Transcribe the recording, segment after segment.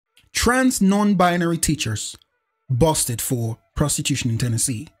Trans non-binary teachers busted for prostitution in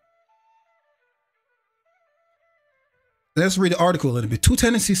Tennessee. Let's read the article a little bit. 2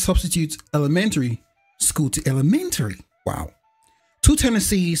 Tennessee substitute elementary school to elementary. Wow. 2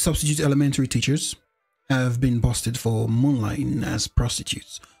 Tennessee substitute elementary teachers have been busted for moonlighting as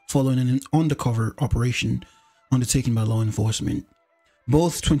prostitutes following an undercover operation undertaken by law enforcement.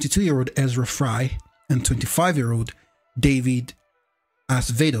 Both 22-year-old Ezra Fry and 25-year-old David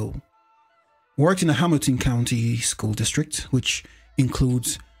Acevedo worked in the Hamilton County School District, which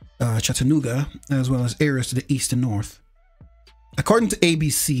includes Chattanooga, as well as areas to the east and north. According to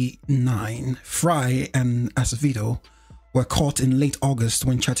ABC 9, Fry and Acevedo were caught in late August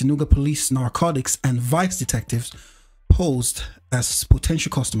when Chattanooga police narcotics and vice detectives posed as potential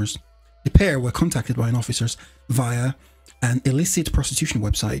customers. The pair were contacted by officers via an illicit prostitution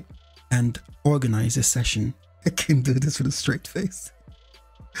website and organized a session. I can't do this with a straight face.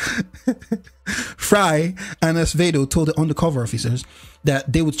 Fry and Acevedo told the undercover officers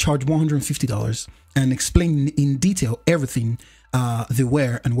that they would charge $150 and explain in detail everything they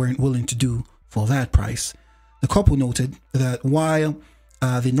were and weren't willing to do for that price. The couple noted that while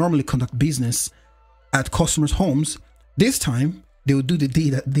they normally conduct business at customers' homes, this time they would do the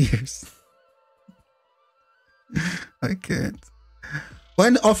deed at theirs. I can't.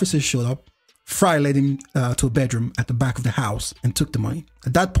 When the officers showed up, Fry led him to a bedroom at the back of the house and took the money.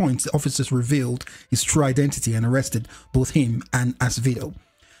 At that point, the officers revealed his true identity and arrested both him and Acevedo.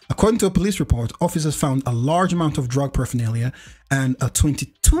 According to a police report, officers found a large amount of drug paraphernalia and a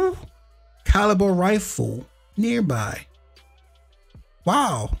 .22 caliber rifle nearby.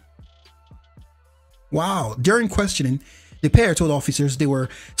 Wow. During questioning, the pair told officers they were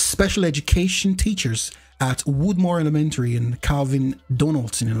special education teachers at Woodmore Elementary and Calvin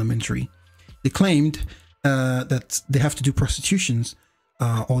Donaldson Elementary. They claimed that they have to do prostitutions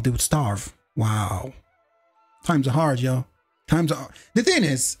or they would starve. Wow. Times are hard, yo. Times are. The thing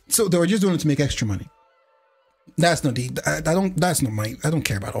is, so they were just doing it to make extra money. That's not I don't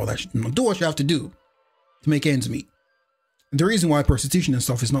care about all that shit. Do what you have to do to make ends meet. The reason why prostitution and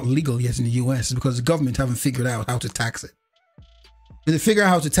stuff is not legal yet in the US is because the government haven't figured out how to tax it. If they figure out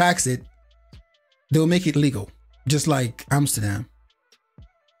how to tax it, they'll make it legal, just like Amsterdam.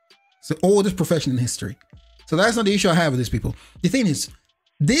 It's the oldest profession in history. So that's not the issue I have with these people. The thing is,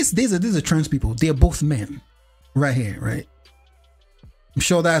 these are trans people. They are both men, right here, right? I'm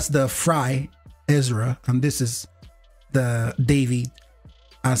sure that's the Fry Ezra, and this is the David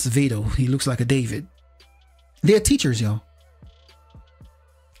Acevedo. He looks like a David. They're teachers, y'all.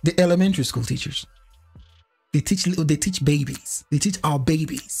 They're elementary school teachers. They teach babies. They teach our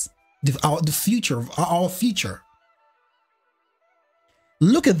babies. The future of our future.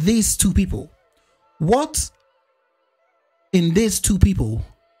 Look at these two people. What in these two people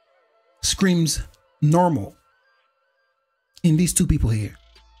screams normal? In these two people here.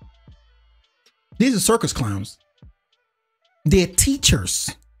 These are circus clowns. They're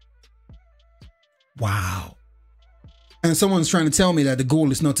teachers. Wow. And someone's trying to tell me that the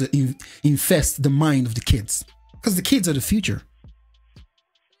goal is not to infest the mind of the kids. Because the kids are the future.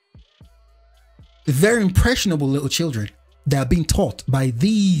 The very impressionable little children that are being taught by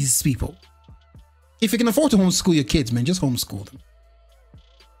these people. If you can afford to homeschool your kids, man, just homeschool them.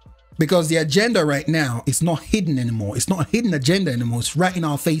 Because the agenda right now is not hidden anymore. It's not a hidden agenda anymore. It's right in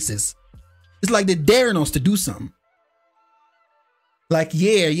our faces. It's like they're daring us to do something. Like,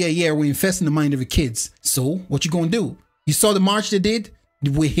 yeah, we're infesting the mind of the kids. So, what you gonna do? You saw the march they did?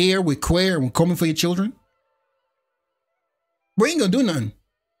 We're here, we're queer, and we're coming for your children? We ain't gonna do nothing.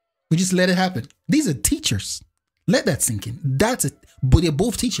 We just let it happen. These are teachers. Let that sink in. That's it. But they're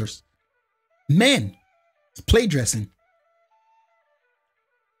both teachers. Men. It's play dressing.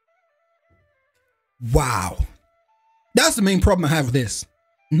 Wow. That's the main problem I have with this.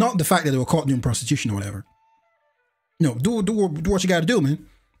 Not the fact that they were caught doing prostitution or whatever. No, do what you gotta do, man.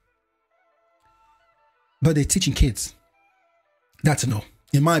 But they're teaching kids. That's a no.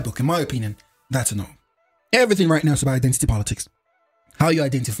 In my book, in my opinion, that's a no. Everything right now is about identity politics. How you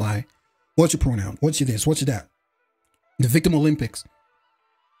identify. What's your pronoun? What's your this? What's your that? The Victim Olympics.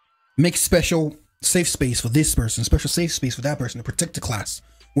 Make special safe space for this person, special safe space for that person to protect the class.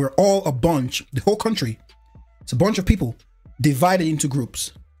 We're all a bunch, the whole country. It's a bunch of people divided into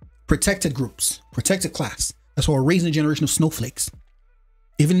groups. Protected class. That's why we're raising a generation of snowflakes.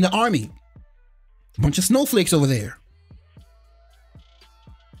 Even in the army, a bunch of snowflakes over there.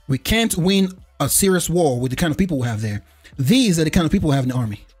 We can't win a serious war with the kind of people we have there. These are the kind of people we have in the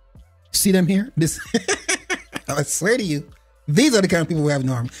army. See them here? This, I swear to you, these are the kind of people we have in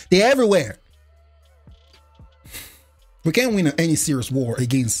the army. They're everywhere. We can't win any serious war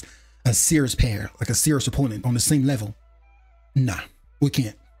against a serious pair, like a serious opponent on the same level. Nah, we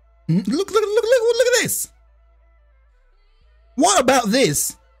can't. Look at this. What about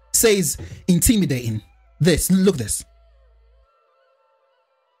this says intimidating? Look at this.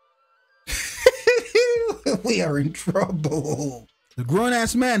 We are in trouble. The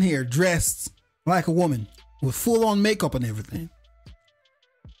grown-ass man here dressed like a woman with full-on makeup and everything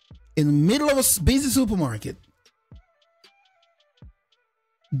in the middle of a busy supermarket,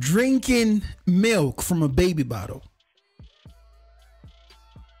 drinking milk from a baby bottle.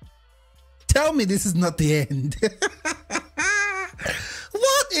 Tell me this is not the end.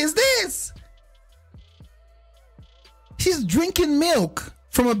 What is this? She's drinking milk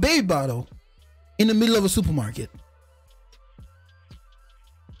from a baby bottle in the middle of a supermarket.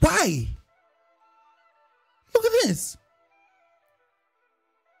 Why? Look at this.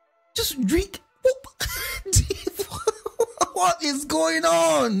 Just drink. What is going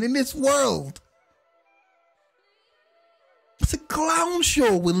on in this world? It's a clown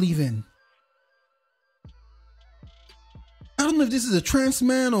show we live in. I don't know if this is a trans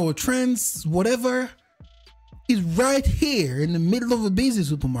man or a trans whatever. He's right here in the middle of a busy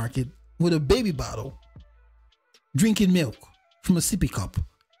supermarket with a baby bottle, drinking milk from a sippy cup.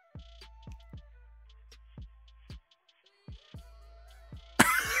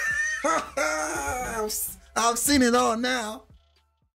 I've seen it all now.